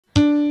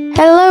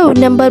Hello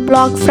number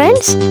block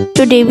friends,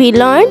 today we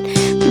learn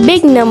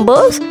big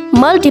numbers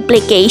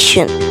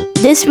multiplication.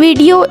 This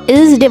video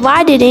is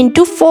divided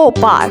into 4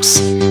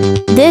 parts.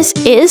 This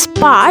is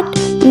part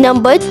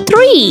number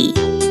 3.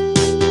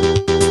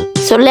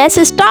 So let's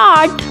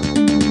start.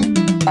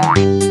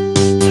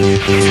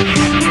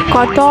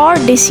 Quarter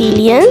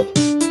decillion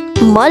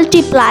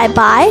multiply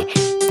by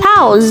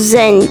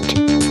 1000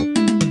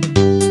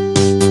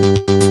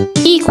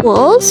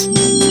 equals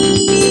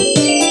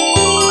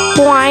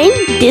point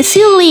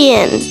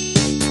decillion.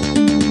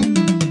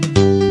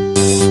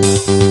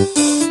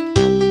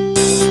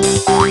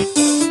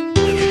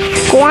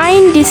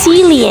 Coin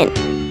decillion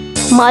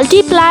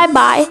multiply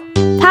by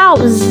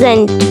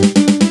 1000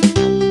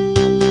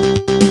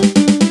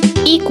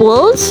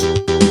 equals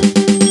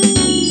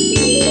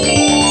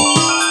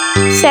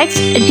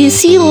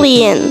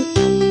sextillion.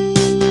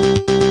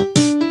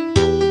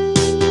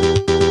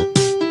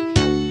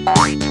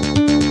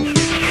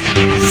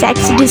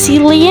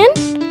 Sextillion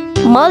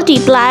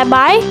multiply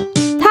by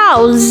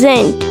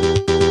 1000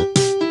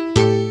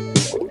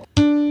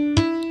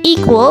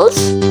 equals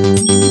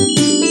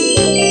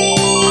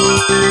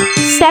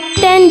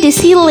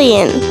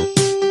septendecillion.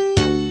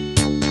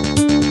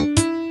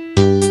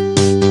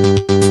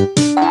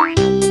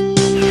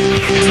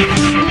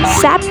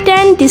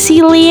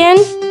 Septendecillion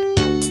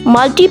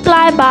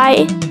multiply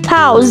by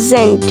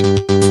 1000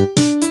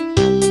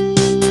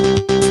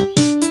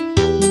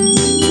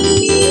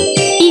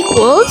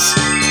 equals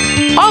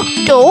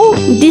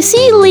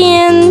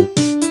octodecillion.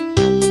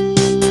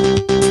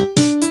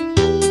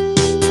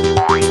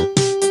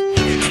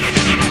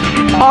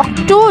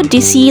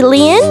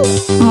 Octodecillion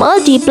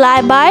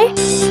multiply by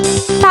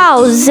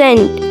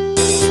 1000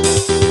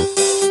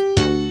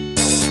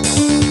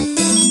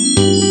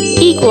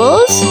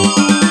 equals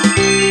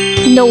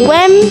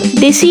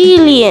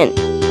novemdecillion.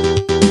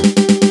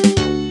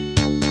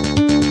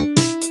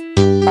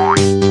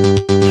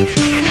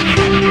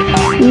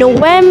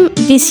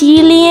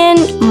 Novemdecillion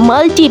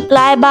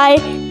multiply by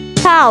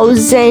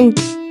 1000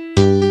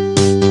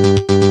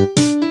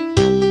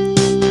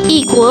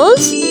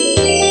 equals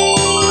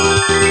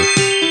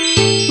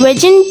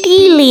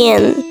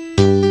vigintillion.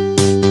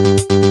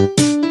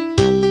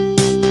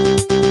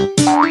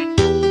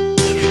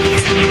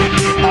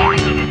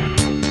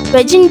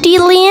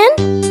 Vigintillion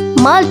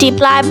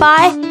multiply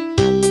by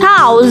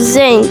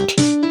 1000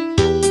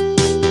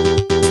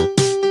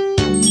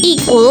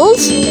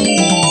 equals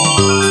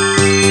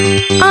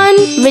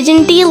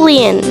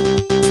unvigintillion.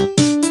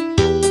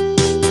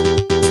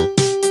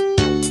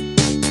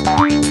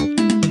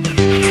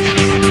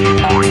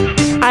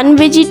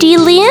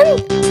 Unvigintillion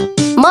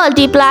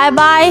multiply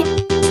by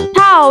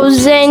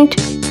 1000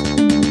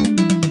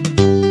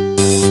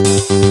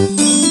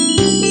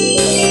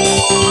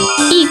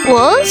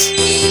 equals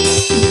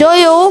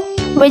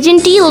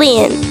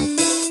duovigintillion.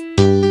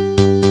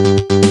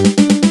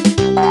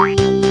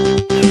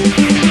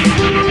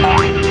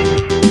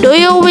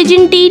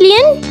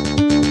 Duovigintillion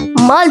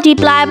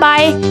multiply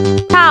by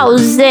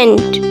 1000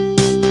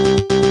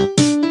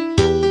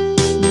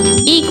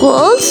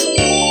 equals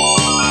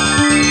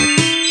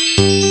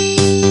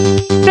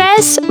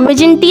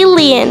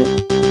trisvigintillion.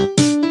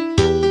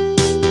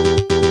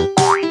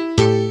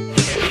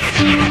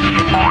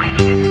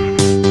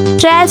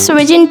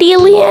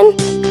 Trisvigintillion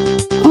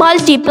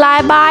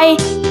multiply by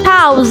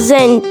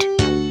 1000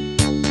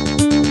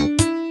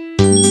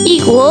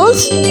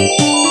 equals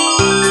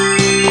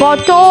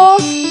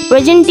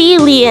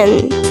quattuorvigintillion.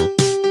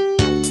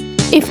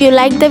 If you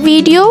like the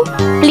video,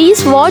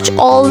 please watch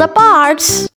all the parts.